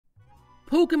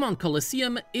Pokémon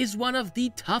Colosseum is one of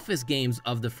the toughest games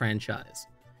of the franchise.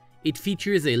 It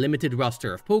features a limited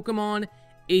roster of Pokémon,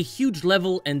 a huge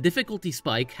level and difficulty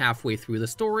spike halfway through the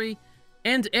story,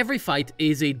 and every fight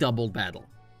is a double battle,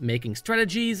 making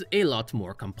strategies a lot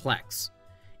more complex.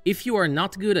 If you are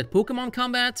not good at Pokémon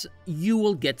combat, you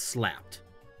will get slapped.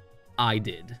 I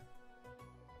did.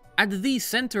 At the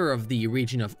center of the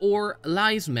region of Ore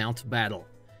lies Mount Battle,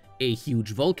 a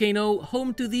huge volcano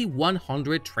home to the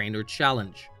 100 Trainer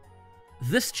Challenge.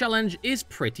 This challenge is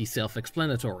pretty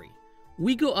self-explanatory.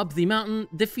 We go up the mountain,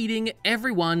 defeating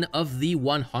every one of the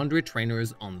 100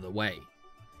 trainers on the way.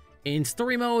 In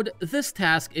story mode, this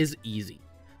task is easy.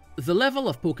 The level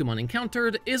of Pokémon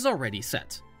encountered is already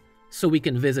set, so we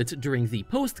can visit during the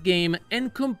post-game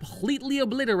and completely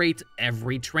obliterate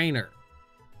every trainer.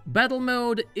 Battle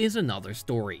mode is another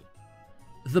story.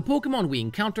 The Pokémon we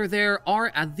encounter there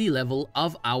are at the level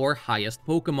of our highest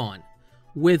Pokémon,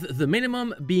 with the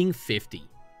minimum being 50.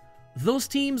 Those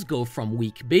teams go from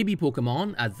weak baby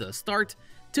Pokémon at the start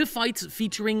to fights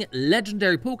featuring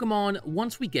legendary Pokémon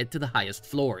once we get to the highest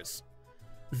floors.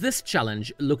 This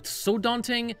challenge looked so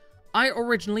daunting, I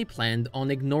originally planned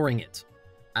on ignoring it,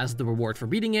 as the reward for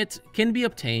beating it can be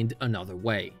obtained another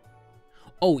way.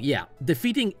 Oh yeah,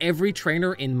 defeating every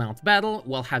trainer in Mount Battle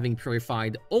while having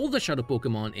purified all the Shadow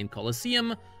Pokémon in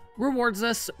Colosseum rewards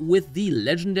us with the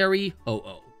legendary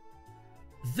Ho-Oh.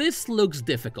 This looks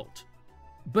difficult,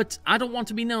 but I don't want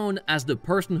to be known as the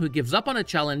person who gives up on a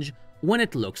challenge when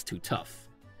it looks too tough.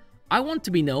 I want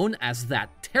to be known as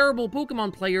that terrible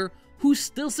Pokémon player who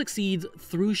still succeeds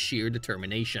through sheer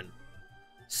determination.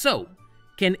 So,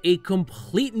 can a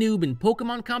complete noob in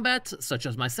Pokémon combat, such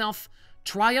as myself,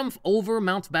 triumph over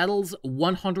Mount Battle's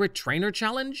 100 Trainer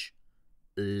Challenge?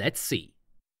 Let's see.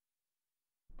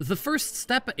 The first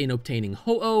step in obtaining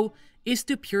Ho-Oh is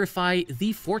to purify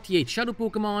the 48 Shadow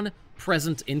Pokémon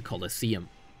present in Colosseum.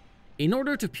 In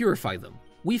order to purify them,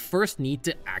 we first need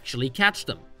to actually catch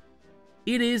them.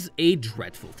 It is a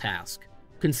dreadful task,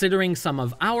 considering some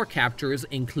of our captures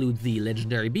include the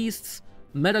legendary beasts,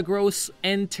 Metagross,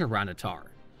 and Tyranitar,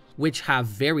 which have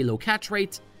very low catch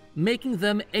rates, making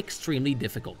them extremely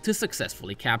difficult to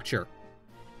successfully capture.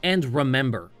 And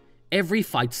remember, every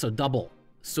fight's a double,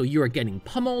 so you're getting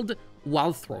pummeled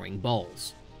while throwing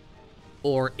balls.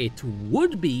 Or it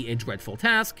would be a dreadful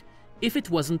task if it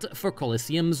wasn't for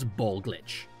Colosseum's ball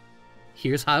glitch.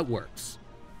 Here's how it works.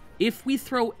 If we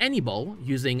throw any ball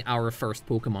using our first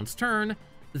Pokémon's turn,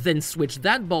 then switch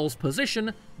that ball's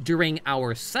position during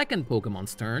our second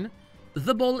Pokémon's turn,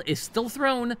 the ball is still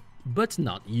thrown, but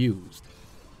not used.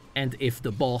 And if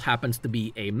the ball happens to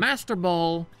be a Master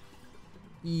Ball,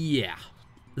 yeah,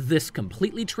 this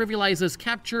completely trivializes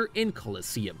capture in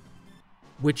Colosseum,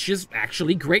 which is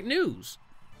actually great news.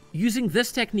 Using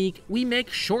this technique, we make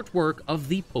short work of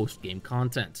the post-game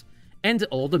content, and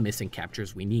all the missing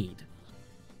captures we need.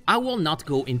 I will not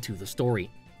go into the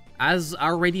story, as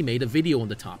I already made a video on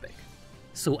the topic,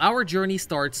 so our journey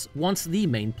starts once the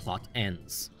main plot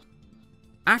ends.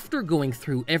 After going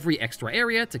through every extra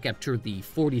area to capture the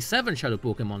 47 Shadow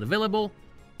Pokémon available,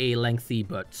 a lengthy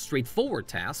but straightforward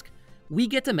task, we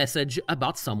get a message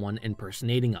about someone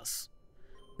impersonating us.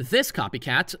 This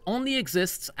copycat only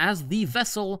exists as the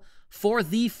vessel for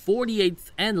the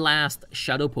 48th and last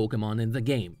Shadow Pokémon in the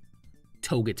game,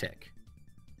 Togetic.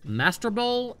 Master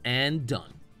Ball and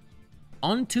done.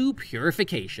 On to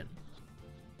Purification.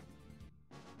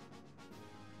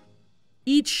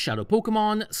 Each Shadow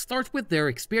Pokémon starts with their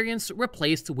experience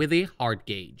replaced with a heart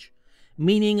gauge,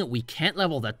 meaning we can't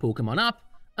level that Pokémon up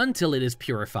until it is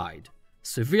purified,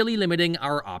 severely limiting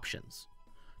our options.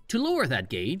 To lower that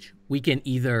gauge, we can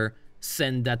either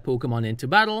send that Pokémon into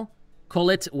battle, call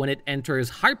it when it enters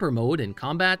Hyper Mode in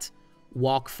combat,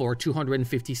 walk for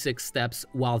 256 steps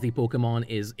while the Pokémon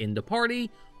is in the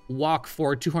party, walk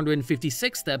for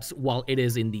 256 steps while it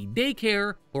is in the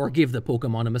daycare, or give the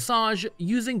Pokémon a massage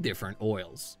using different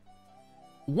oils.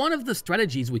 One of the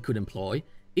strategies we could employ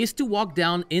is to walk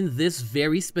down in this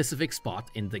very specific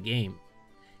spot in the game.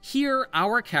 Here,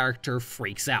 our character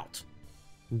freaks out,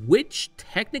 which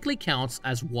technically counts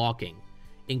as walking,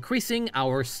 increasing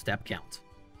our step count.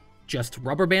 Just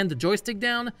rubber band the joystick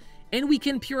down, and we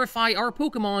can purify our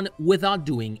Pokémon without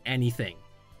doing anything.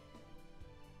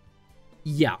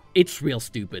 Yeah, it's real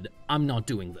stupid, I'm not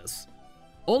doing this.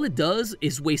 All it does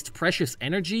is waste precious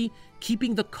energy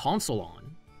keeping the console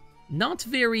on. Not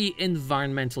very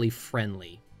environmentally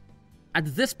friendly.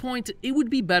 At this point, it would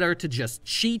be better to just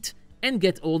cheat and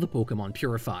get all the Pokémon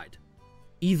purified.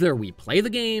 Either we play the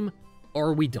game,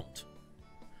 or we don't.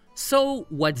 So,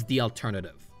 what's the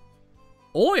alternative?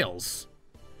 Oils!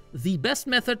 The best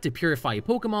method to purify a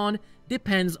Pokémon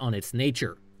depends on its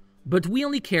nature, but we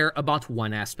only care about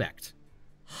one aspect.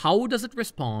 How does it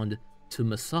respond to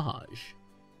massage?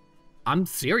 I'm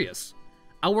serious.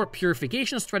 Our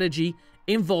purification strategy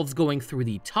involves going through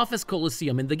the toughest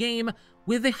Colosseum in the game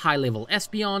with a high-level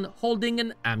Espeon holding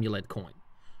an amulet coin,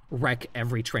 wreck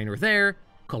every trainer there,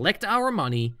 collect our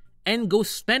money, and go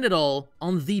spend it all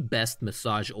on the best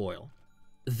massage oil.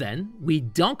 Then, we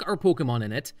dunk our Pokémon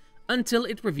in it until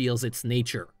it reveals its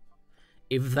nature.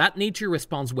 If that nature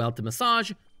responds well to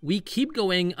massage, we keep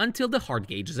going until the heart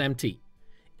gauge is empty.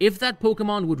 If that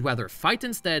Pokémon would rather fight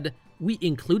instead, we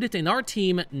include it in our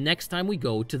team next time we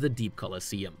go to the Deep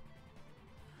Colosseum.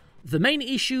 The main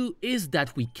issue is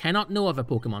that we cannot know of a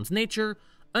Pokémon's nature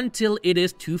until it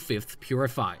is 2/5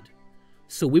 purified,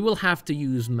 so we will have to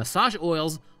use massage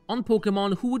oils on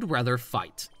Pokémon who would rather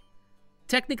fight.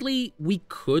 Technically, we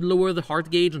could lower the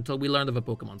heart gauge until we learned of a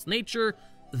Pokémon's nature,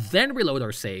 then reload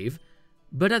our save,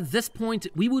 but at this point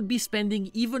we would be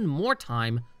spending even more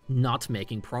time not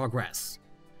making progress.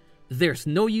 There's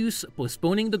no use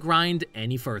postponing the grind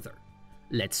any further.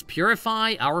 Let's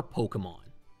purify our Pokémon.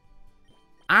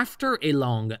 After a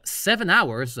long 7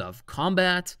 hours of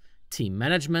combat, team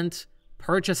management,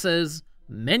 purchases,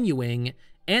 menuing,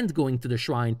 and going to the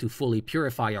shrine to fully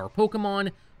purify our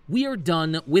Pokémon, we are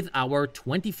done with our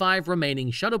 25 remaining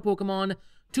Shadow Pokémon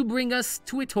to bring us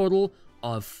to a total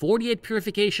of 48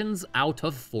 purifications out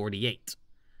of 48.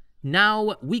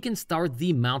 Now we can start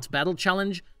the Mount Battle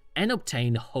Challenge and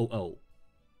obtain Ho-Oh.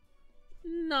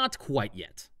 Not quite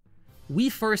yet. We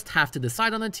first have to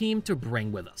decide on a team to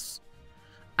bring with us.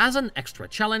 As an extra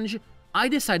challenge, I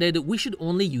decided we should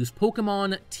only use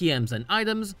Pokémon, TMs, and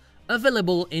items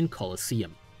available in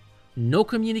Colosseum. No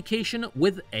communication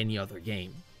with any other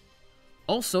game.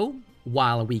 Also,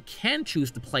 while we can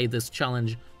choose to play this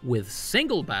challenge with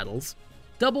single battles,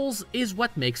 doubles is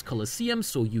what makes Colosseum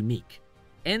so unique,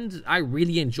 and I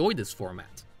really enjoy this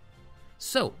format.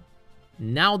 So,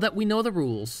 now that we know the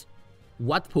rules,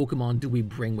 what Pokémon do we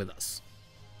bring with us?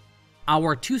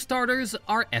 Our two starters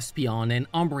are Espeon and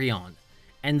Umbreon,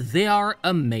 and they are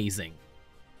amazing.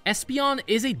 Espeon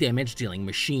is a damage-dealing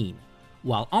machine,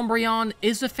 while Umbreon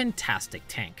is a fantastic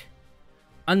tank.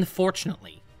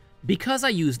 Unfortunately, because I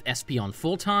used Espeon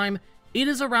full-time, it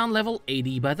is around level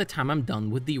 80 by the time I'm done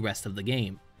with the rest of the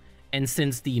game, and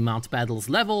since the Mount Battle's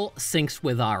level syncs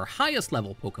with our highest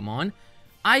level Pokémon,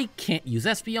 I can't use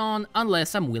Espeon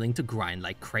unless I'm willing to grind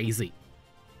like crazy,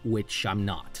 which I'm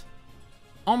not.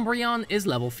 Umbreon is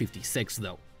level 56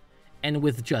 though, and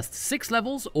with just 6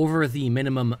 levels over the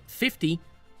minimum 50,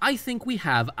 I think we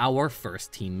have our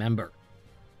first team member.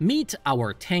 Meet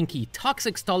our tanky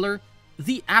Toxic Staller,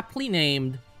 the aptly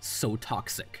named So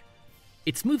Toxic.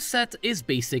 Its moveset is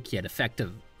basic yet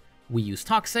effective. We use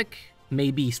Toxic,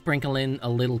 maybe sprinkle in a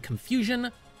little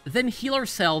Confusion, then heal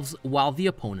ourselves while the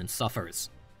opponent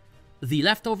suffers. The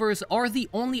leftovers are the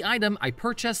only item I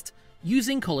purchased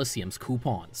using Colosseum's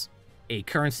coupons, a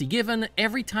currency given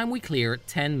every time we clear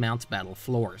 10 Mount Battle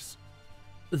floors.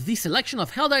 The selection of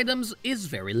held items is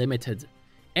very limited,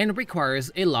 and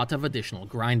requires a lot of additional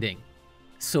grinding,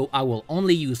 so I will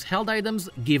only use held items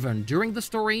given during the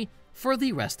story for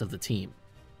the rest of the team.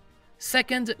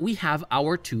 Second, we have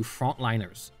our two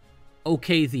frontliners,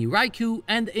 OK the Raikou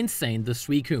and Insane the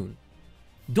Suicune.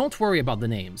 Don't worry about the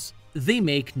names, they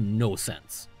make no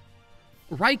sense.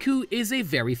 Raikou is a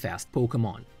very fast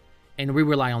Pokémon, and we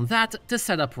rely on that to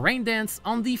set up Rain Dance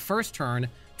on the first turn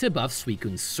to buff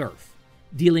Suicune's Surf,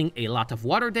 dealing a lot of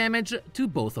water damage to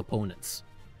both opponents.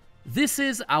 This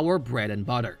is our bread and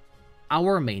butter,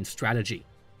 our main strategy.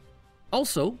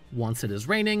 Also, once it is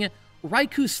raining,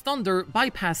 Raikou's Thunder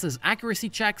bypasses accuracy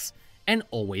checks and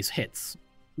always hits,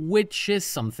 which is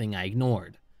something I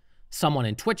ignored. Someone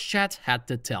in Twitch chat had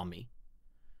to tell me.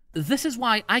 This is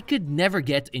why I could never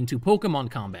get into Pokemon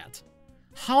combat.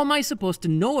 How am I supposed to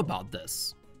know about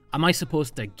this? Am I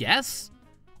supposed to guess?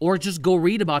 Or just go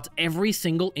read about every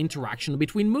single interaction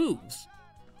between moves?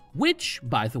 Which,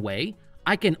 by the way,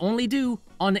 I can only do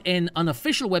on an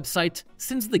unofficial website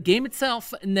since the game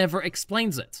itself never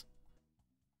explains it.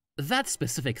 That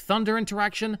specific Thunder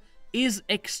interaction is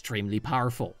extremely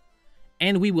powerful,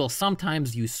 and we will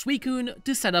sometimes use Suicune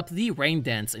to set up the Rain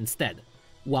Dance instead,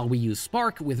 while we use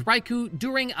Spark with Raikou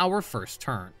during our first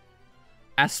turn.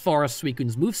 As far as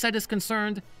Suicune's moveset is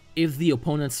concerned, if the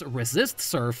opponents resist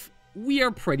Surf, we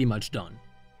are pretty much done.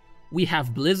 We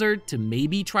have Blizzard to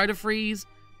maybe try to freeze,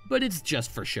 but it's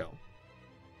just for show.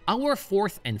 Our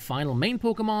fourth and final main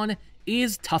Pokemon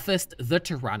is Toughest the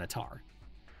Tyranitar.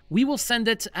 We will send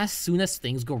it as soon as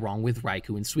things go wrong with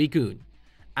Raikou and Suicune,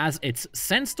 as its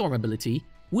Sandstorm ability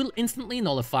will instantly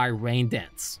nullify Rain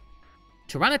Dance.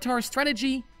 Tyranitar's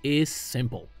strategy is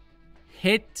simple.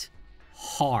 Hit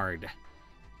hard,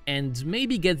 and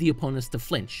maybe get the opponents to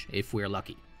flinch if we're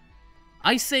lucky.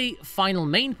 I say final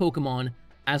main Pokemon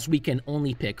as we can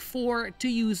only pick 4 to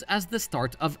use as the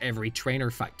start of every trainer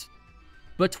fight.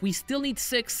 But we still need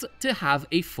 6 to have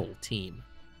a full team.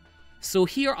 So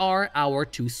here are our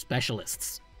 2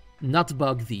 specialists,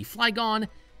 Nutbug the Flygon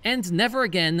and Never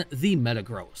Again the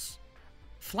Metagross.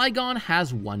 Flygon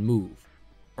has one move,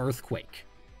 Earthquake,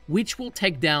 which will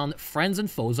take down friends and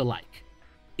foes alike.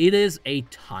 It is a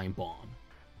time bomb.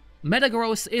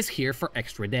 Metagross is here for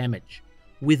extra damage,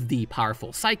 with the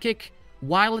powerful Psychic,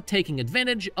 while taking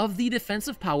advantage of the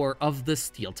defensive power of the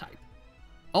Steel type.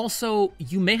 Also,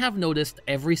 you may have noticed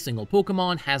every single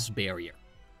Pokemon has Barrier.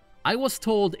 I was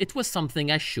told it was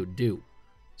something I should do,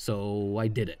 so I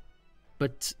did it.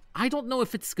 But I don't know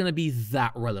if it's gonna be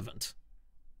that relevant.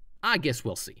 I guess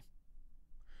we'll see.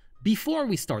 Before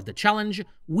we start the challenge,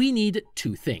 we need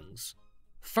 2 things.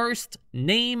 First,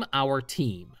 name our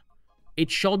team. It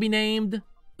shall be named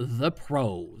the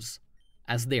Pros,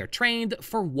 as they are trained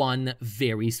for one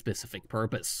very specific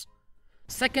purpose.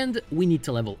 Second, we need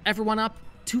to level everyone up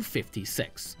to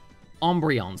 56,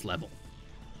 Umbreon's level.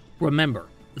 Remember,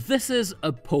 this is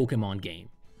a Pokemon game.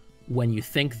 When you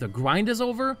think the grind is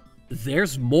over,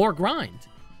 there's more grind.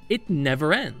 It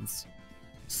never ends.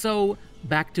 So,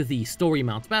 back to the story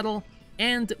mount battle,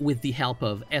 and with the help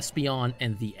of Espeon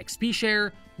and the XP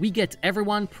share, we get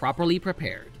everyone properly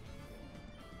prepared.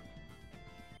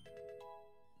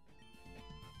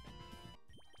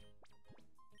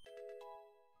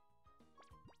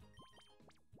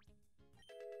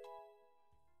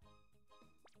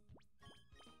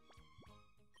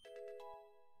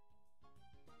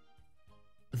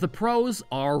 The Pros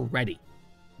are ready.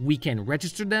 We can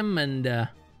register them and,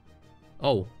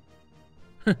 oh.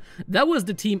 That was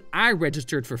the team I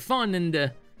registered for fun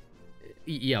and,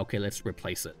 yeah, okay, let's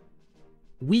replace it.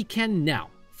 We can now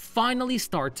finally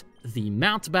start the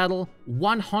Mount Battle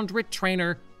 100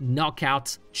 Trainer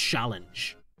Knockout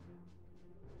Challenge.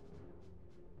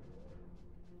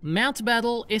 Mount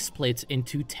Battle is split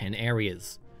into 10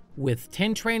 areas, with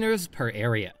 10 trainers per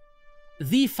area.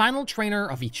 The final trainer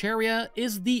of each area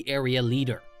is the area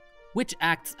leader, which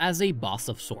acts as a boss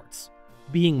of sorts,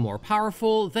 being more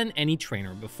powerful than any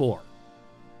trainer before.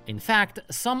 In fact,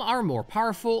 some are more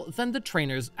powerful than the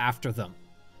trainers after them,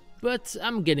 but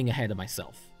I'm getting ahead of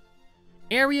myself.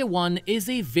 Area 1 is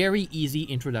a very easy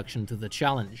introduction to the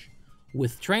challenge,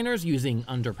 with trainers using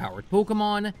underpowered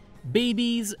Pokemon,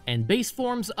 babies, and base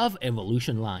forms of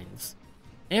evolution lines.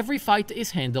 Every fight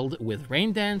is handled with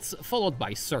Rain Dance followed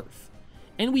by Surf,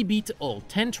 and we beat all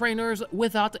 10 trainers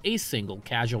without a single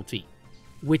casualty,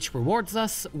 which rewards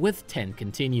us with 10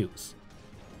 continues.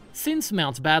 Since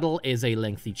Mount Battle is a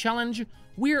lengthy challenge,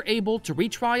 we're able to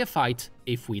retry a fight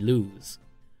if we lose.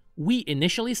 We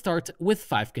initially start with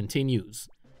 5 continues,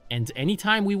 and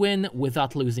anytime we win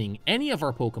without losing any of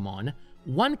our Pokemon,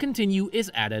 1 continue is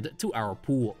added to our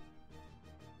pool.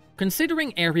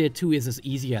 Considering Area 2 is as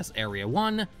easy as Area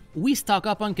 1, we stock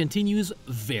up on continues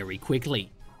very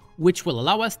quickly, which will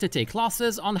allow us to take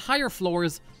losses on higher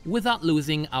floors without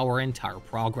losing our entire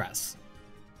progress.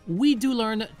 We do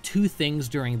learn 2 things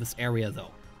during this area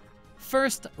though.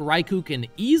 First, Raikou can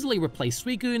easily replace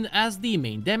Suicune as the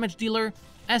main damage dealer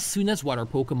as soon as water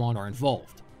Pokemon are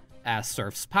involved, as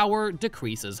Surf's power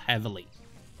decreases heavily.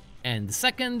 And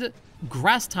second,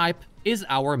 Grass type is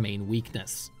our main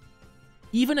weakness.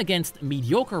 Even against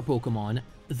mediocre Pokemon,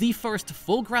 the first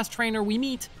full Grass trainer we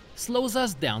meet slows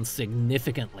us down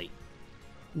significantly.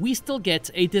 We still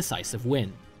get a decisive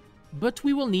win, but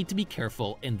we will need to be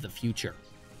careful in the future.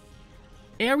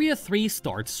 Area 3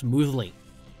 starts smoothly.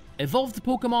 Evolved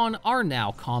Pokemon are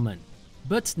now common,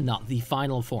 but not the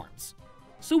final forms,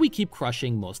 so we keep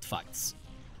crushing most fights.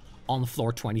 On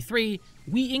floor 23,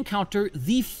 we encounter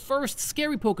the first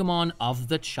scary Pokemon of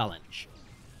the challenge,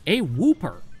 a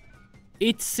Wooper.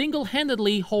 It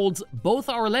single-handedly holds both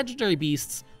our legendary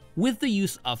beasts with the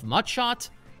use of Mudshot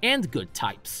and good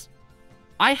types.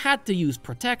 I had to use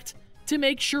Protect to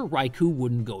make sure Raikou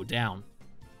wouldn't go down.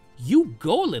 You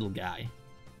go, little guy.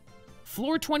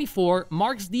 Floor 24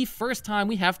 marks the first time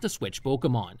we have to switch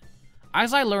Pokemon,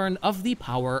 as I learn of the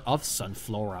power of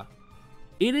Sunflora.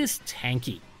 It is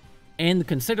tanky, and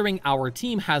considering our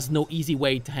team has no easy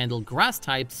way to handle grass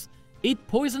types, it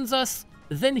poisons us,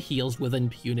 then heals with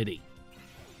impunity.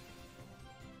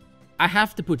 I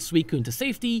have to put Suicune to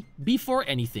safety before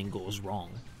anything goes wrong.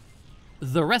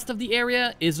 The rest of the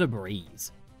area is a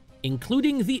breeze,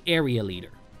 including the area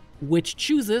leader, which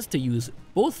chooses to use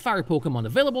both fire Pokemon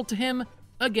available to him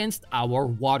against our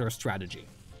water strategy.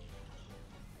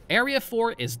 Area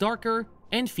 4 is darker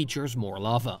and features more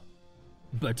lava.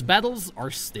 But battles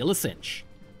are still a cinch,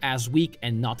 as weak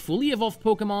and not fully evolved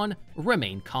Pokémon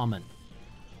remain common.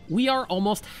 We are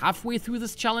almost halfway through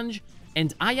this challenge,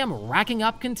 and I am racking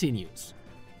up continues.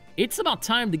 It's about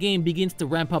time the game begins to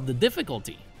ramp up the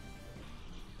difficulty.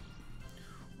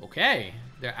 Okay,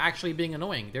 they're actually being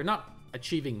annoying. They're not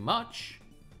achieving much.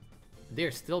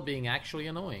 They're still being actually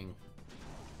annoying.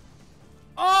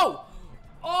 Oh!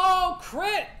 Oh,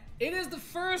 crit! It is the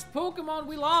first Pokemon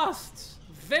we lost.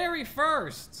 Very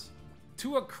first.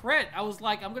 To a crit. I was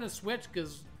like, I'm gonna switch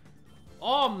because...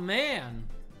 Oh, man.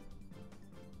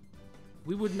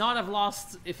 We would not have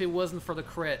lost if it wasn't for the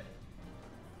crit.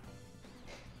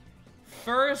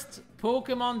 First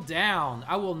Pokemon down.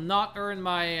 I will not earn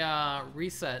my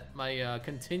reset, my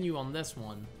continue on this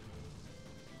one.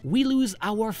 We lose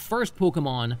our first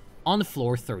Pokemon on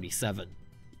floor 37.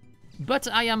 But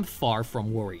I am far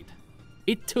from worried.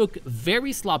 It took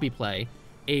very sloppy play,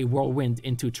 a whirlwind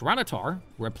into Tyranitar,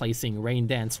 replacing Rain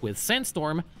Dance with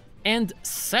Sandstorm, and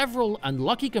several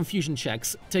unlucky confusion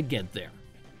checks to get there.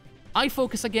 I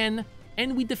focus again,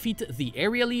 and we defeat the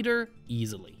area leader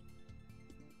easily.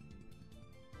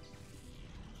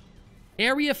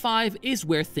 Area 5 is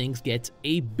where things get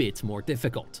a bit more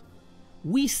difficult.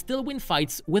 We still win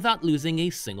fights without losing a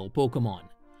single Pokemon,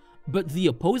 but the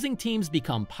opposing teams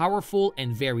become powerful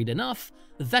and varied enough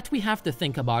that we have to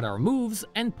think about our moves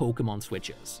and Pokemon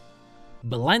switches.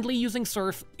 Blindly using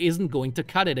Surf isn't going to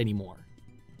cut it anymore,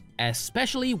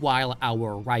 especially while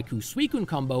our Raikou-Suicune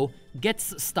combo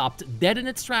gets stopped dead in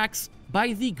its tracks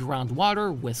by the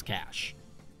Groundwater Whiscash.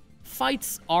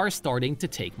 Fights are starting to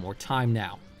take more time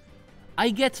now. I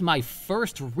get my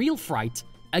first real fright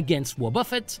against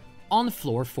Wobbuffet on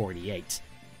floor 48.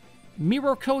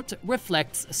 Mirror Coat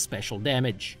reflects special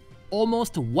damage,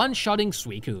 almost one-shotting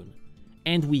Suicune,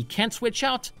 and we can't switch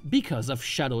out because of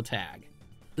Shadow Tag.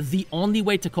 The only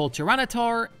way to call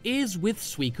Tyranitar is with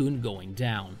Suicune going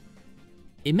down.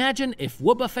 Imagine if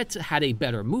Wobbuffet had a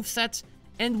better moveset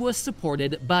and was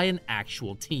supported by an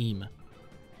actual team.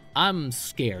 I'm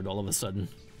scared all of a sudden.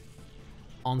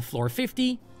 On floor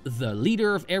 50, the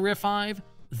leader of Area 5,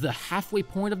 the halfway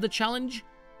point of the challenge,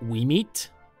 we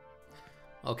meet.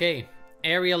 Okay,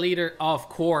 area leader, of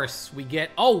course, we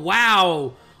get... Oh,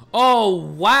 wow! Oh,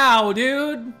 wow,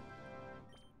 dude!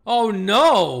 Oh,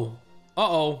 no!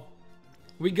 Uh-oh.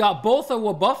 We got both a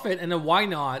Wobbuffet and a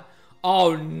Wynot.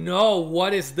 Oh, no,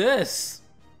 what is this?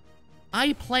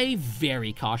 I play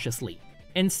very cautiously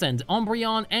and send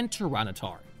Umbreon and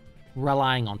Tyranitar,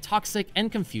 relying on Toxic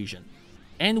and Confusion,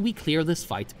 and we clear this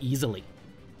fight easily.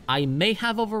 I may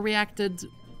have overreacted,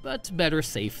 but better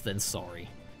safe than sorry.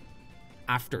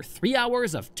 After 3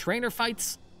 hours of trainer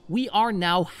fights, we are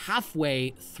now halfway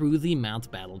through the Mount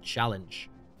Battle Challenge.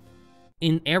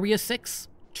 In Area 6,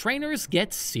 trainers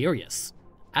get serious,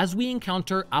 as we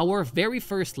encounter our very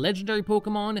first legendary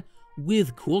Pokemon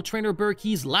with Cool Trainer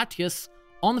Berkey's Latias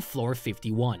on floor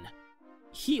 51.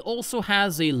 He also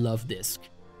has a Love Disc,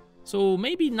 so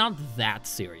maybe not that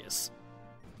serious.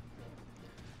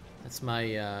 That's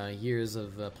my years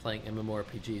of playing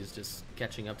MMORPGs just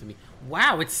catching up to me.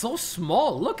 Wow, it's so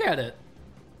small. Look at it.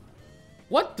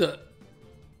 What the?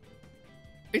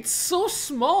 It's so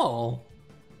small.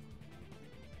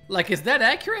 Like, is that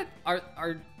accurate? Are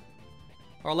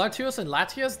Latios and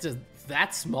Latias just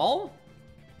that small?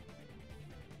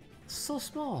 So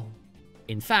small.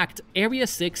 In fact, Area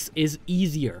 6 is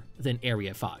easier than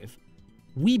Area 5.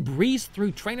 We breeze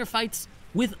through trainer fights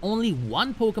with only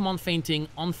one Pokemon fainting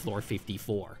on floor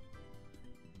 54.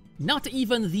 Not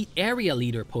even the area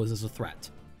leader poses a threat.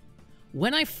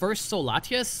 When I first saw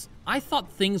Latias, I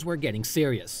thought things were getting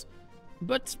serious,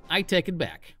 but I take it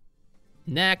back.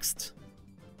 Next.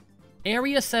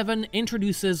 Area 7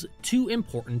 introduces 2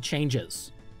 important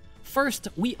changes. First,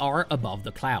 we are above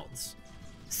the clouds.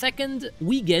 Second,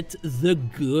 we get the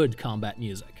good combat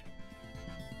music.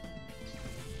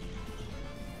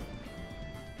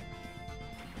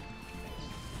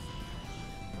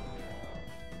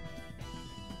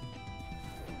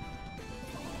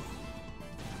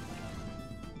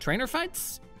 Trainer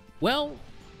fights? Well,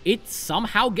 it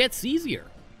somehow gets easier.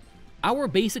 Our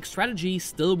basic strategy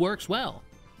still works well.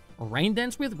 Rain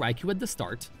Dance with Raikou at the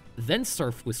start, then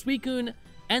Surf with Suicune,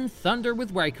 and Thunder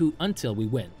with Raikou until we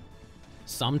win.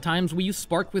 Sometimes we use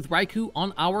Spark with Raikou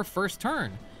on our first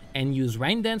turn, and use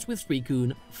Rain Dance with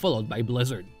Suicune followed by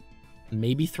Blizzard.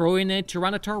 Maybe throw in a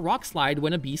Tyranitar Rock Slide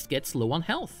when a beast gets low on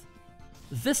health.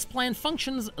 This plan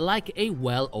functions like a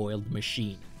well-oiled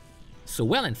machine. So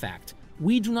well, in fact,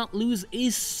 we do not lose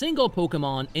a single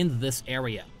Pokemon in this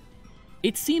area.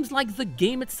 It seems like the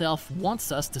game itself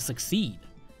wants us to succeed,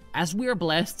 as we are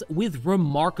blessed with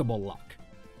remarkable luck.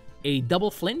 A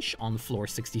double flinch on floor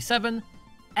 67,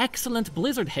 excellent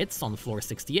blizzard hits on floor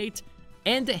 68,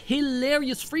 and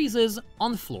hilarious freezes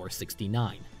on floor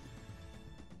 69.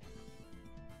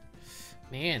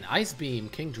 Man, Ice Beam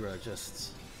Kingdra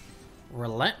just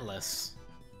relentless.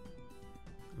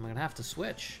 I'm gonna have to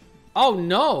switch. Oh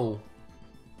no!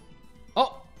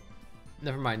 Oh!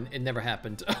 Never mind, it never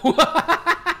happened.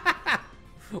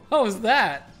 What was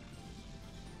that?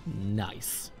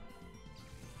 Nice.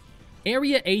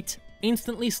 Area 8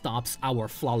 instantly stops our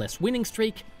flawless winning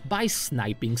streak by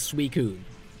sniping Suicune.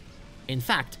 In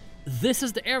fact, this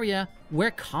is the area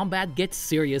where combat gets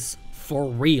serious for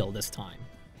real this time.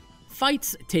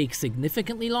 Fights take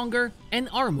significantly longer and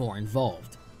are more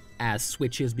involved. As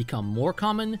switches become more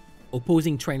common,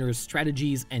 opposing trainers'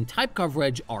 strategies and type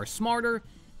coverage are smarter,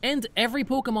 and every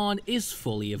Pokémon is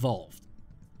fully evolved.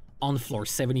 On floor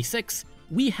 76,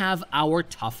 we have our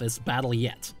toughest battle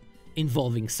yet,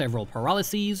 involving several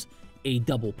paralyses, a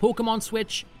double Pokémon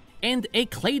switch, and a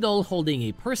Claydol holding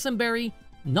a Persim Berry,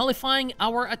 nullifying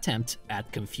our attempt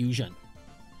at confusion.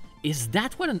 Is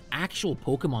that what an actual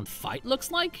Pokémon fight looks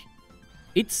like?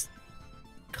 It's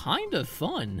kind of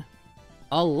fun.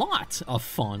 A lot of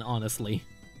fun, honestly.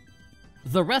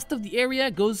 The rest of the area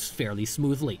goes fairly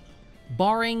smoothly,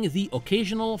 barring the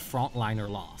occasional frontliner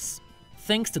loss,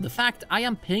 thanks to the fact I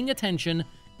am paying attention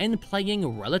and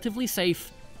playing relatively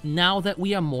safe now that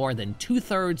we are more than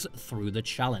 2/3 through the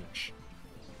challenge.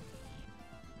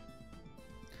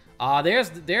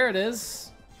 There it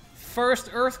is. First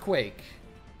earthquake.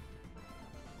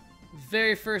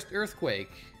 Very first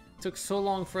earthquake. Took so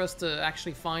long for us to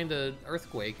actually find an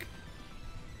earthquake.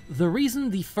 The reason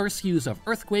the first use of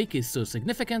Earthquake is so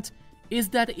significant is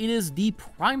that it is the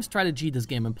prime strategy this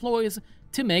game employs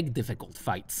to make difficult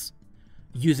fights.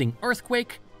 Using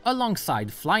Earthquake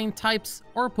alongside flying types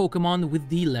or Pokémon with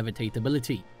the Levitate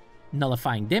ability,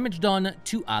 nullifying damage done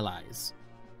to allies.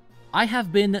 I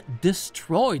have been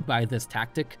destroyed by this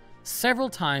tactic several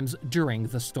times during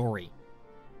the story.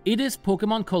 It is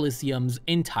Pokémon Colosseum's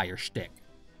entire shtick.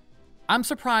 I'm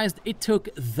surprised it took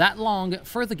that long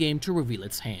for the game to reveal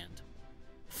its hand.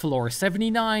 Floor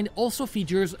 79 also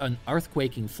features an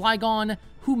earthquaking Flygon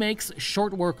who makes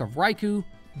short work of Raikou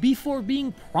before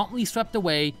being promptly swept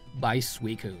away by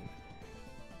Suicune.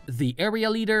 The area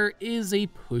leader is a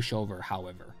pushover,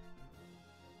 however.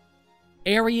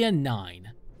 Area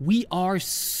 9. We are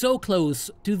so close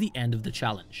to the end of the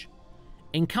challenge.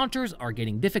 Encounters are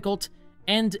getting difficult,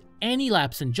 and any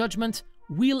lapse in judgment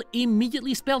will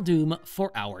immediately spell doom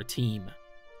for our team.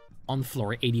 On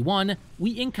floor 81,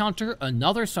 we encounter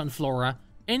another Sunflora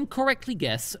and correctly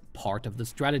guess part of the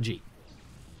strategy.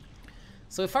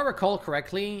 So if I recall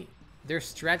correctly, their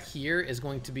strat here is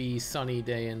going to be Sunny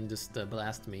Day and just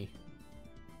blast me.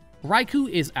 Raikou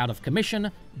is out of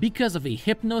commission because of a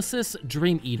Hypnosis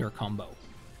Dream Eater combo,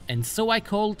 and so I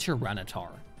call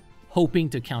Tyranitar, hoping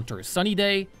to counter Sunny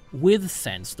Day with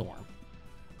Sandstorm.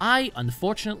 I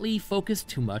unfortunately focused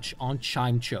too much on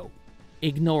Chimecho,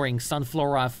 ignoring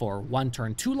Sunflora for one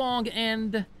turn too long,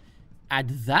 and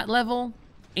at that level,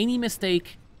 any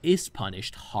mistake is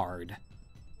punished hard.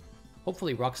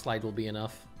 Hopefully Rock Slide will be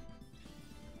enough.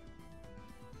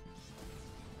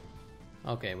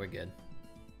 Okay, we're good.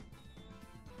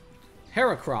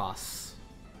 Heracross.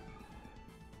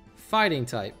 Fighting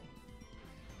type.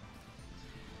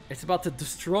 It's about to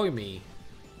destroy me.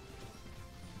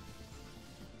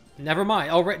 Never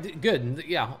mind. Already good.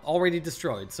 Yeah, already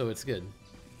destroyed, so it's good.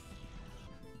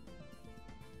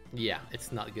 Yeah,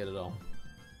 it's not good at all.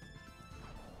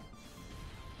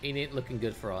 It ain't looking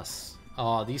good for us.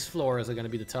 Oh, these floors are gonna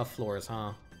be the tough floors,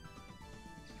 huh?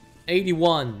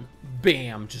 81.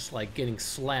 Bam! Just like getting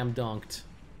slam dunked.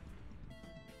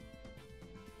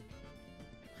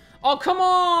 Oh, come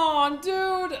on,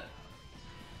 dude!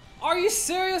 Are you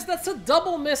serious? That's a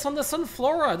double miss on the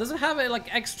Sunflora. Does it have a,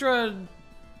 like, extra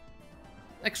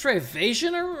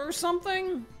evasion or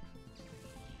something?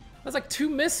 That's like 2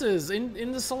 misses in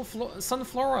the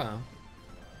Sunflora.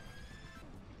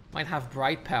 Might have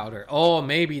Bright Powder. Oh,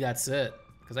 maybe that's it.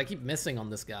 Because I keep missing on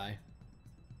this guy.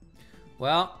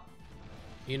 Well,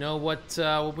 you know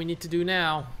what we need to do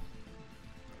now.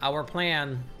 Our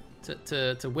plan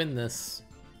to win this.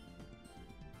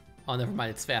 Oh, never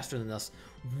mind. It's faster than us.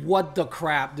 What the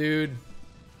crap, dude?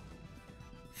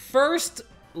 First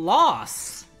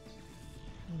loss.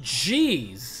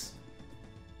 Jeez.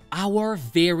 Our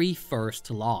very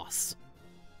first loss.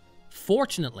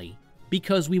 Fortunately,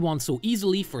 because we won so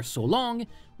easily for so long,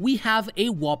 we have a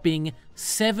whopping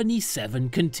 77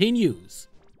 continues.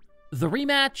 The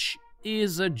rematch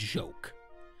is a joke.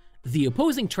 The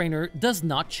opposing trainer does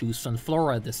not choose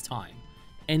Sunflora this time,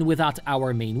 and without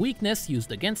our main weakness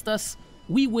used against us,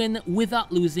 we win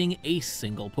without losing a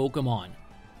single Pokemon,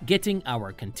 getting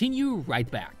our continue right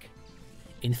back.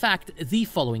 In fact, the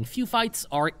following few fights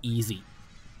are easy,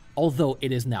 although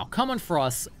it is now common for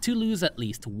us to lose at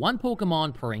least one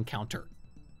Pokemon per encounter.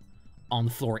 On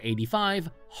floor 85,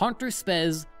 Hunter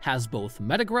Spez has both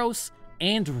Metagross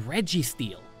and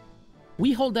Registeel.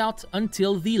 We hold out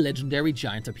until the legendary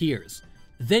giant appears,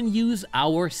 then use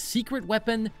our secret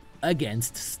weapon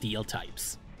against steel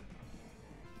types.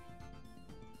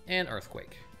 And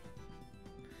Earthquake.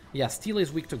 Yeah, Steel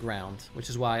is weak to ground, which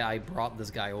is why I brought this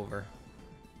guy over.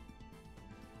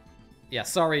 Yeah,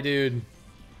 sorry, dude.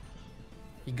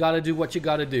 You gotta do what you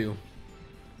gotta do.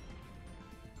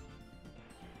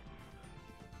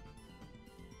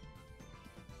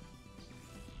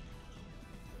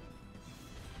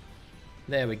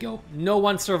 There we go. No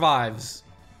one survives.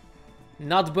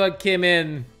 Nutbug came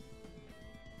in,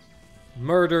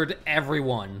 murdered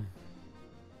everyone.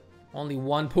 Only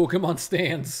one Pokemon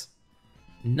stands.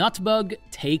 Nutbug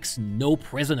takes no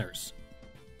prisoners.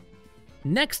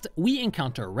 Next, we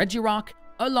encounter Regirock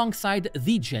alongside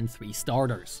the Gen 3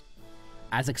 starters.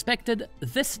 As expected,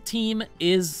 this team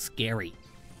is scary,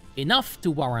 enough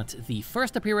to warrant the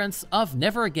first appearance of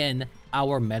Never Again,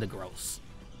 our Metagross.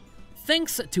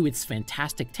 Thanks to its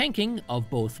fantastic tanking of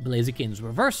both Blaziken's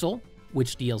Reversal,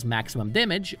 which deals maximum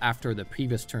damage after the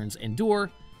previous turn's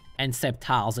Endure, and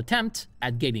Sceptile's attempt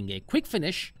at getting a quick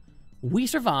finish, we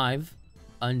survive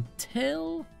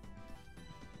until...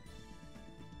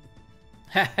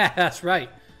 That's right,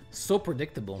 so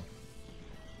predictable.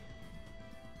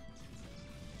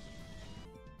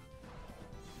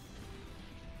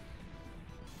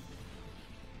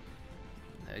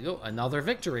 There you go, another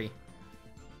victory.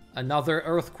 Another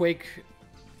Earthquake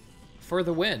for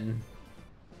the win.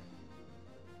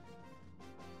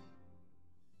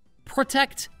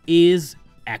 Protect is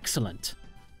excellent.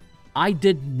 I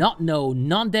did not know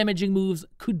non-damaging moves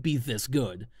could be this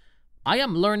good. I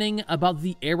am learning about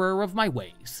the error of my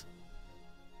ways.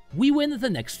 We win the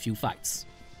next few fights,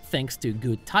 thanks to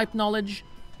good type knowledge,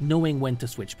 knowing when to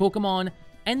switch Pokemon,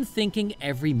 and thinking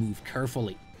every move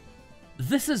carefully.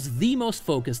 This is the most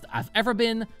focused I've ever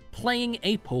been playing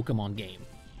a Pokemon game.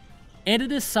 And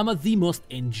it is some of the most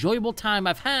enjoyable time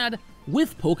I've had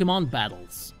with Pokemon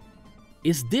battles.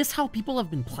 Is this how people have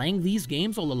been playing these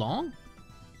games all along?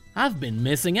 I've been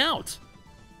missing out.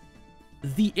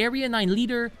 The Area 9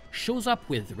 leader shows up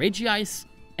with Regice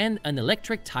and an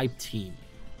electric type team,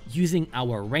 using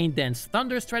our Rain Dance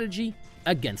Thunder strategy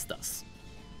against us.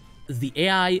 The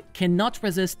AI cannot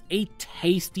resist a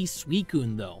tasty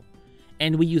Suicune though,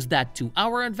 and we use that to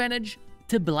our advantage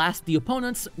to blast the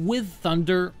opponents with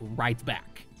Thunder right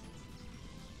back.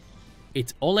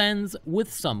 It all ends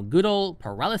with some good old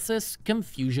paralysis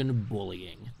confusion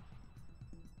bullying.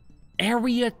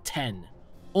 Area 10.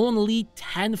 Only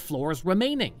 10 floors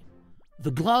remaining.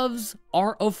 The gloves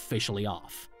are officially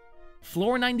off.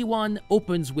 Floor 91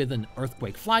 opens with an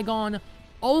Earthquake Flygon,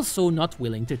 also not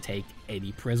willing to take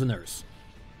any prisoners.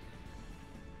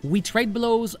 We trade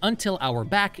blows until our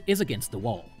back is against the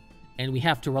wall, and we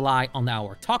have to rely on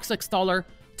our Toxic Staller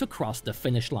to cross the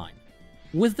finish line,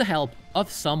 with the help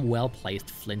of some well-placed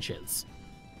flinches.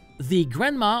 The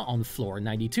Grandma on floor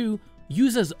 92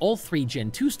 uses all 3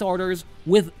 Gen 2 starters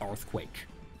with Earthquake,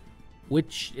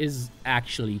 which is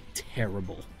actually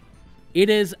terrible. It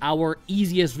is our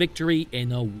easiest victory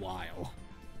in a while.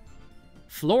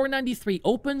 Floor 93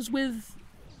 opens with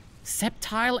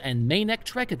Sceptile and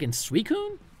Manectric against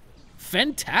Suicune?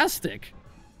 Fantastic!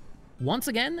 Once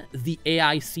again, the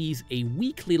AI sees a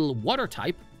weak little water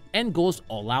type and goes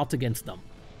all out against them.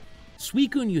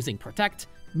 Suicune using Protect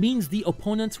means the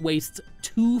opponent wastes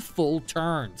 2 full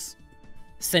turns.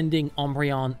 Sending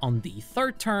Umbreon on the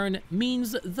 3rd turn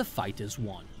means the fight is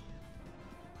won.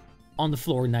 On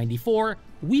floor 94,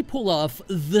 we pull off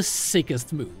the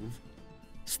sickest move.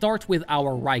 Start with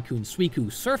our Raikou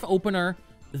Suicune Surf Opener,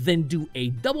 then do a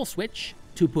double switch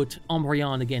to put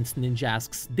Umbreon against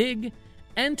Ninjask's Dig,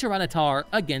 and Tyranitar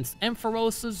against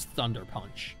Ampharos's Thunder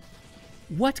Punch.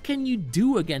 What can you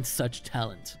do against such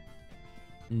talent?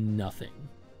 Nothing.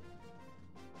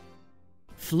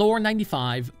 Floor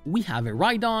 95, we have a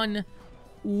Rhydon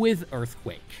with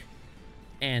Earthquake,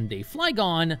 and a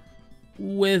Flygon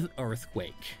with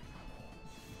Earthquake.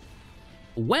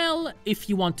 Well, if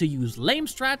you want to use lame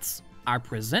strats, I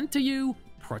present to you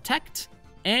Protect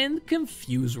and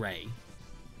Confuse Ray.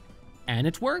 And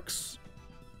it works.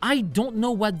 I don't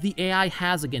know what the AI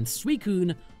has against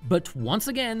Suicune, but once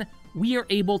again, we are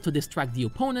able to distract the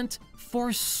opponent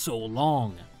for so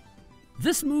long.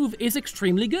 This move is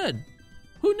extremely good.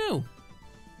 Who knew?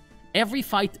 Every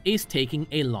fight is taking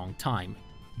a long time,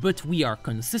 but we are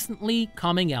consistently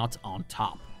coming out on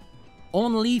top.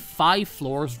 Only 5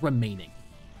 floors remaining.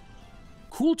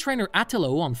 Cool Trainer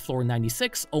Attilo on floor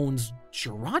 96 owns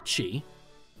Jirachi?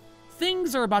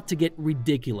 Things are about to get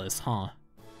ridiculous, huh?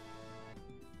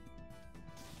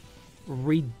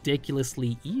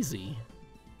 Ridiculously easy.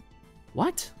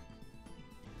 What?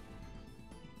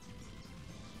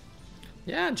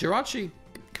 Yeah, Jirachi,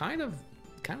 kind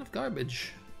of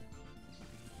garbage.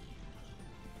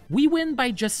 We win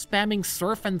by just spamming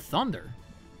Surf and Thunder.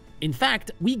 In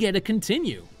fact, we get a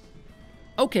continue.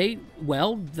 Okay,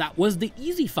 well, that was the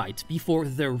easy fight before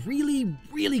the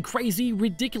really crazy,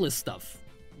 ridiculous stuff,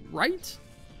 right?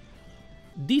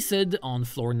 Decid on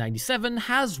floor 97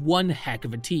 has one heck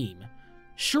of a team.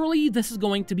 Surely this is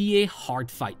going to be a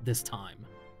hard fight this time.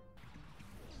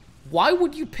 Why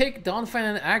would you pick Donphan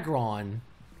and Aggron?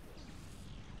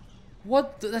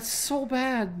 What? That's so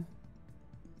bad.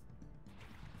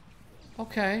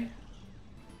 Okay.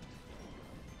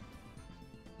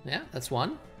 Yeah, that's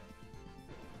one.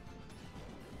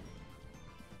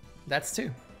 That's two.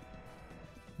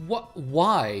 What?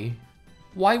 Why?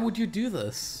 Why would you do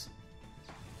this?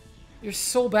 You're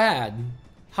so bad.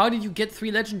 How did you get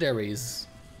 3 legendaries?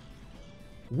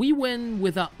 We win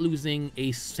without losing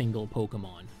a single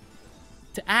Pokemon.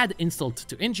 To add insult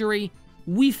to injury,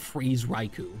 we freeze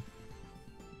Raikou.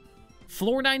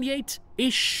 Floor 98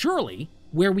 is surely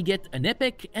where we get an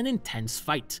epic and intense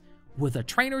fight, with a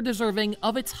trainer deserving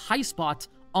of its high spot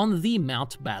on the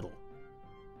Mount battle.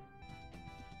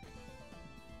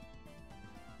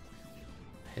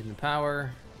 Hidden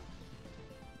power.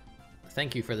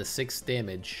 Thank you for the 6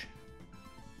 damage.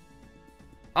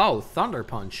 Oh, Thunder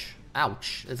Punch.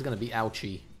 Ouch. It's gonna be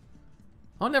ouchy.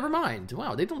 Oh, never mind.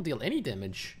 Wow, they don't deal any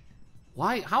damage.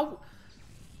 Why? How?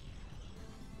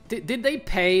 Did they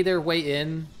pay their way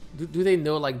in? Do they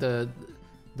know, like, the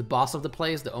boss of the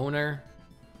place, the owner?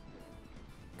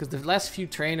 Because the last few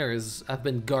trainers have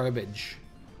been garbage.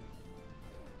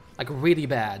 Like, really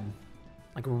bad.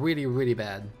 Like, really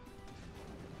bad.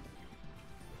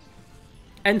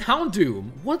 And Houndoom,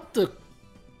 what the?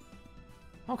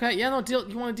 Okay, yeah, no, deal.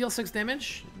 You want to deal 6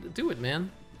 damage? Do it,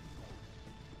 man.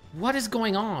 What is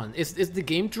going on? Is the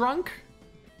game drunk?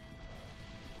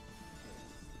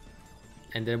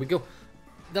 And there we go.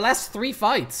 The last 3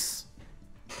 fights,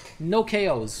 no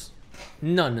KOs,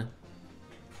 none.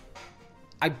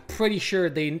 I'm pretty sure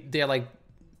they're like,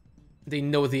 they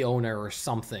know the owner or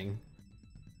something.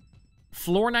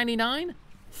 Floor 99,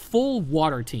 full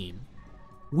water team.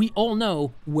 We all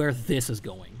know where this is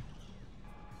going.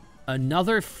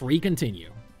 Another free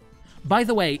continue. By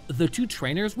the way, the 2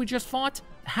 trainers we just fought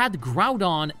had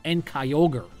Groudon and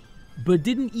Kyogre, but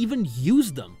didn't even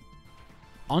use them.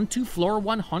 Onto floor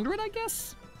 100, I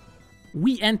guess?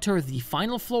 We enter the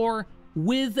final floor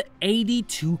with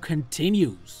 82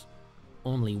 continues.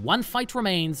 Only 1 fight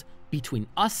remains between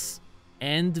us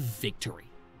and victory.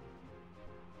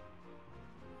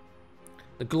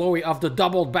 The glory of the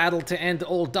double battle to end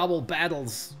all double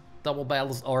battles. Double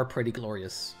battles are pretty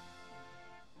glorious.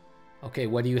 Okay,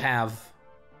 what do you have?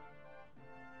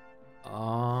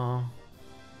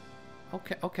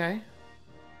 Okay.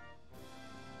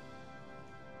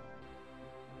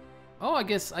 Oh, I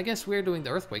guess we're doing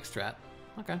the earthquake strat.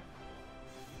 Okay.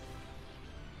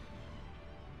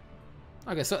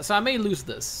 Okay, so I may lose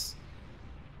this.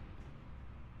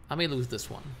 I may lose this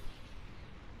one.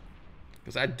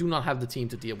 Because I do not have the team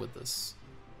to deal with this.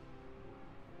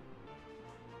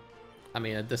 I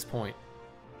mean, at this point,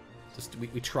 just we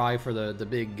try for the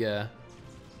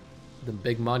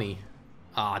big money.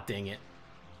 Ah, dang it.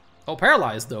 Oh,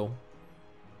 paralyzed though.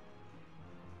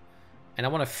 And I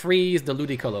want to freeze the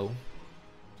Ludicolo.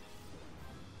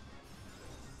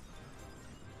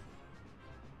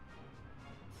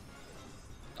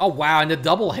 Oh wow, and the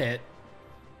double hit.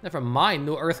 Never mind,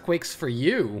 no earthquakes for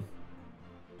you.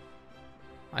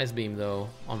 Ice Beam, though.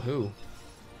 On who?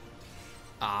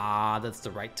 Ah, that's the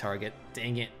right target.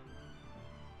 Dang it.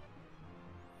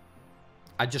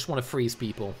 I just want to freeze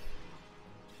people.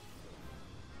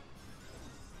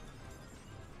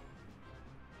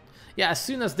 Yeah, as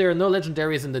soon as there are no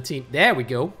legendaries in the team... There we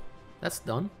go. That's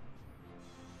done.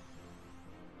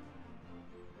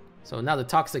 So now the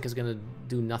Toxic is going to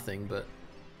do nothing, but...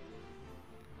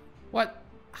 What?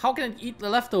 How can it eat the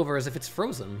leftovers if it's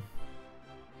frozen?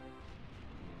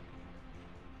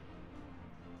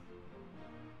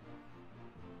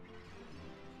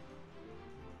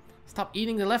 Stop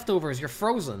eating the leftovers, you're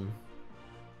frozen.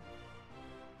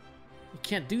 You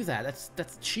can't do that.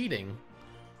 That's cheating.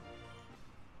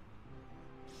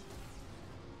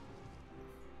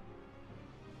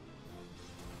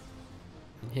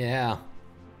 Yeah.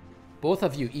 Both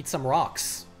of you eat some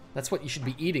rocks. That's what you should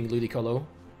be eating, Ludicolo.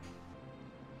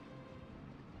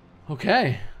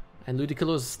 Okay. And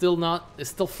Ludicolo is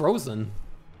still frozen.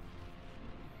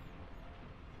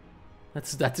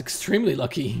 That's extremely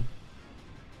lucky.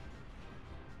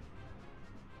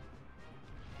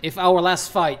 If our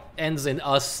last fight ends in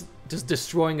us just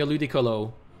destroying a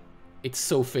Ludicolo, it's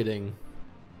so fitting.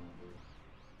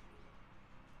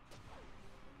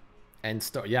 And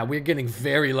yeah, we're getting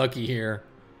very lucky here.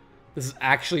 This is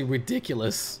actually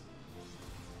ridiculous.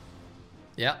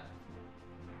 Yeah.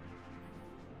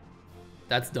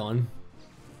 That's done.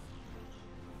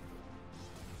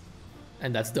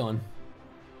 And that's done.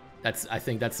 I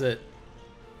think that's it.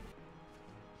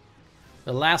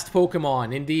 The last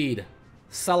Pokemon, indeed.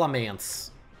 Salamence.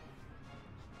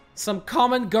 Some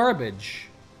common garbage.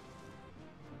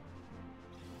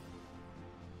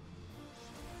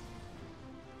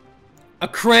 A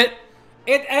crit!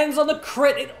 It ends on a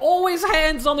crit! It always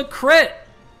ends on a crit!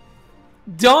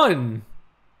 Done!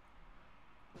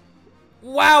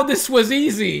 Wow, this was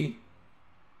easy!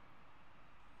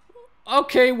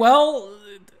 Okay, well...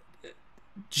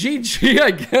 GG,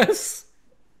 I guess.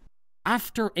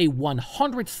 After a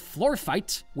 100th floor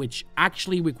fight, which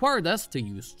actually required us to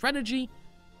use strategy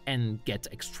and get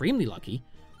extremely lucky,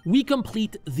 we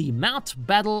complete the Mount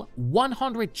Battle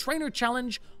 100 Trainer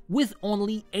Challenge with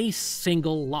only a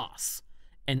single loss,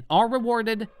 and are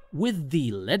rewarded with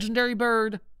the legendary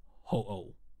bird,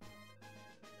 Ho-Oh.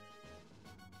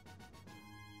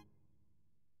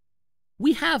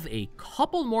 We have a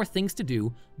couple more things to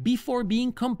do before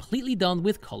being completely done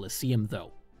with Colosseum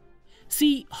though.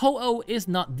 See, Ho-Oh is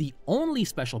not the only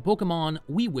special Pokemon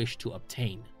we wish to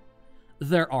obtain.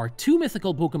 There are 2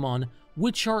 mythical Pokemon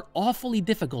which are awfully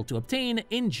difficult to obtain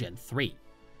in Gen 3.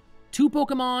 2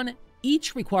 Pokemon,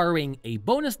 each requiring a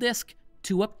bonus disc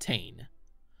to obtain.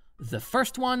 The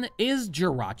first one is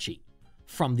Jirachi,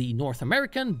 from the North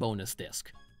American bonus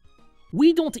disc.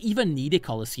 We don't even need a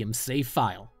Colosseum save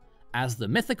file, as the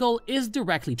Mythical is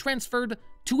directly transferred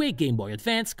to a Game Boy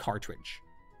Advance cartridge.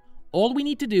 All we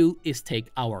need to do is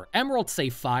take our Emerald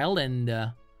save file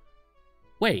and...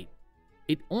 Wait,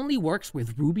 it only works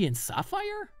with Ruby and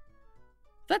Sapphire?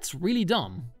 That's really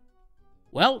dumb.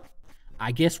 Well,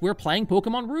 I guess we're playing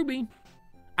Pokemon Ruby.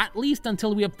 At least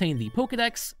until we obtain the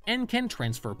Pokédex and can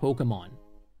transfer Pokemon.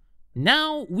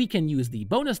 Now we can use the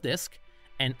bonus disc,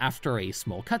 and after a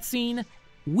small cutscene,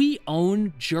 we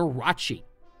own Jirachi.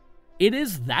 It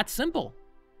is that simple.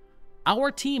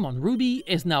 Our team on Ruby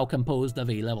is now composed of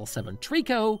a level 7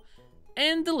 Trico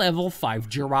and the level 5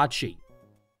 Jirachi.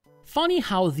 Funny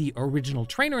how the original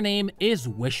trainer name is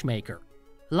Wishmaker,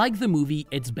 like the movie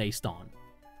it's based on.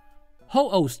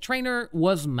 Ho-Oh's trainer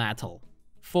was Matal,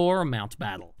 for Mount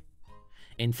Battle.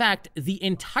 In fact, the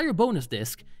entire bonus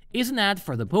disc is an ad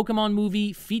for the Pokemon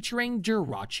movie featuring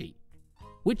Jirachi,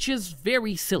 which is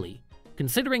very silly,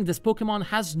 considering this Pokemon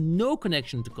has no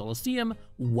connection to Colosseum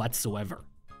whatsoever.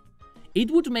 It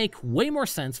would make way more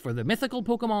sense for the mythical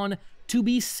Pokemon to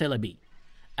be Celebi,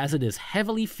 as it is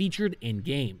heavily featured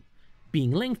in-game,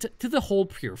 being linked to the whole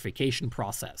purification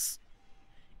process.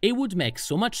 It would make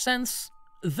so much sense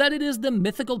that it is the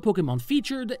mythical Pokemon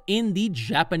featured in the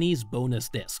Japanese bonus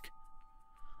disc.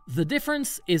 The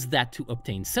difference is that to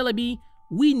obtain Celebi,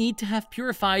 we need to have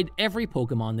purified every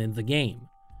Pokemon in the game,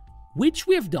 which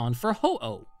we have done for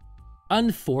Ho-Oh.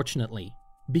 Unfortunately,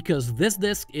 because this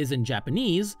disc is in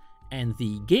Japanese, and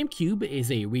the GameCube is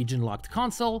a region-locked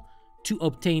console, to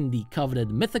obtain the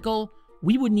coveted Mythical,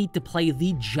 we would need to play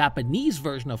the Japanese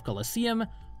version of Colosseum,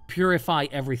 purify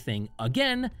everything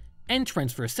again, and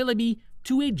transfer Celebi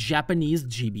to a Japanese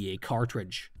GBA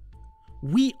cartridge.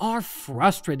 We are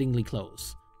frustratingly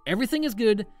close. Everything is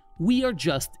good, we are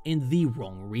just in the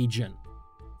wrong region.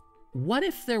 What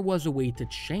if there was a way to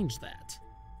change that?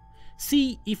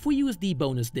 See, if we use the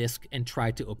bonus disc and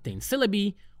try to obtain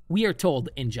Celebi, we are told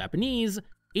in Japanese,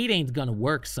 it ain't gonna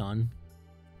work, son.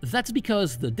 That's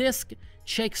because the disc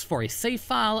checks for a save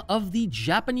file of the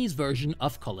Japanese version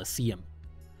of Colosseum.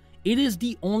 It is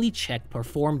the only check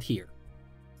performed here.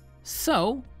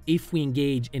 So, if we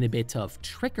engage in a bit of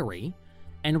trickery,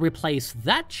 and replace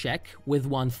that check with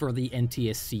one for the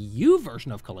NTSCU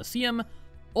version of Colosseum,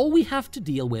 all we have to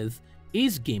deal with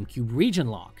is GameCube region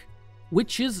lock,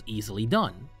 which is easily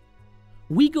done.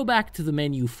 We go back to the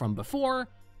menu from before,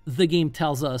 the game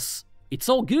tells us, it's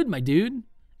all good, my dude,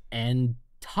 and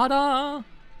ta-da!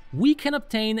 We can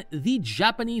obtain the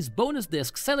Japanese bonus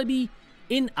disc Celebi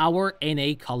in our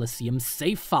NA Colosseum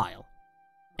save file.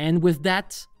 And with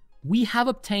that, we have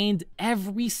obtained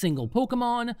every single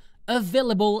Pokémon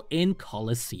available in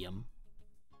Colosseum.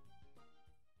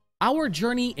 Our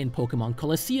journey in Pokémon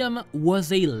Colosseum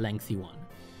was a lengthy one.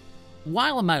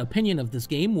 While my opinion of this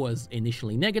game was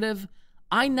initially negative,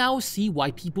 I now see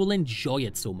why people enjoy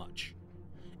it so much.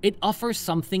 It offers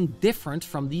something different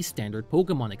from the standard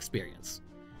Pokémon experience,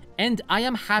 and I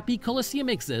am happy Colosseum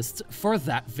exists for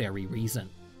that very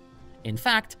reason. In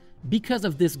fact, because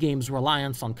of this game's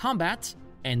reliance on combat,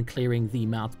 and clearing the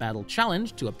Mount Battle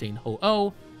challenge to obtain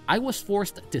Ho-Oh, I was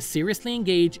forced to seriously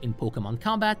engage in Pokémon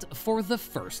combat for the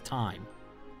first time.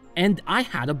 And I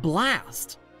had a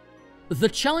blast! The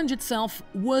challenge itself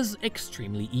was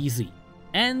extremely easy,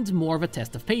 and more of a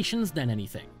test of patience than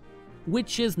anything,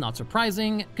 which is not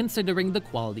surprising considering the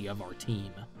quality of our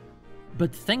team.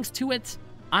 But thanks to it,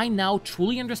 I now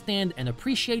truly understand and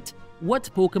appreciate what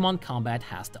Pokémon combat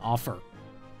has to offer.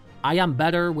 I am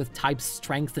better with types'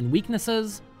 strengths and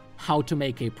weaknesses, how to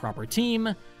make a proper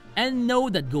team, and know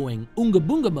that going Oonga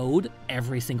Boonga mode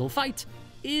every single fight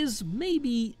is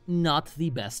maybe not the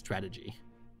best strategy.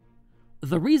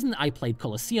 The reason I played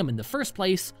Colosseum in the first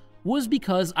place was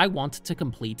because I wanted to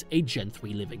complete a Gen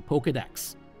 3 living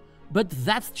Pokédex. But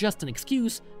that's just an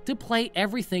excuse to play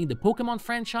everything the Pokémon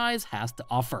franchise has to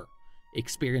offer,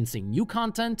 experiencing new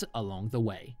content along the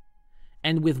way.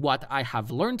 And with what I have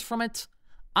learned from it,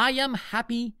 I am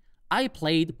happy I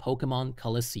played Pokémon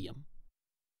Colosseum.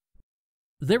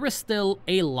 There is still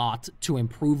a lot to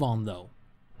improve on though,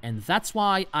 and that's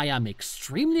why I am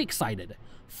extremely excited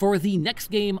for the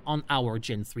next game on our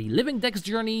Gen 3 Living Dex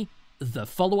journey, the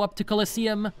follow-up to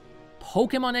Colosseum,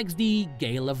 Pokémon XD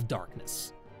Gale of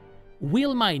Darkness.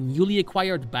 Will my newly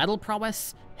acquired battle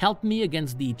prowess help me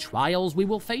against the trials we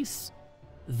will face?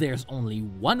 There's only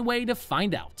one way to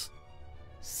find out.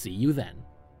 See you then.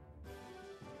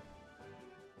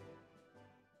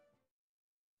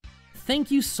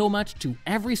 Thank you so much to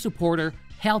every supporter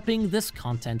helping this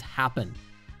content happen,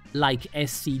 like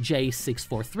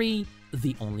SCJ643,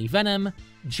 The Only Venom,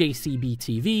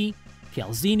 JCBTV,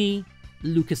 Kelzini,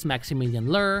 Lucas Maximilian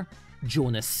Lur,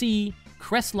 Jonas C,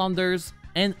 Cresslonders,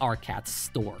 and Arcat's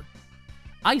Store.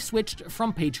 I switched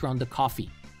from Patreon to Ko-fi,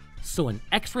 so an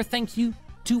extra thank you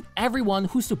to everyone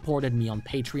who supported me on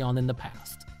Patreon in the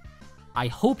past. I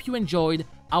hope you enjoyed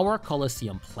our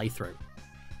Colosseum playthrough.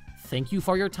 Thank you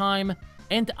for your time,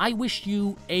 and I wish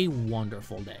you a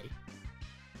wonderful day.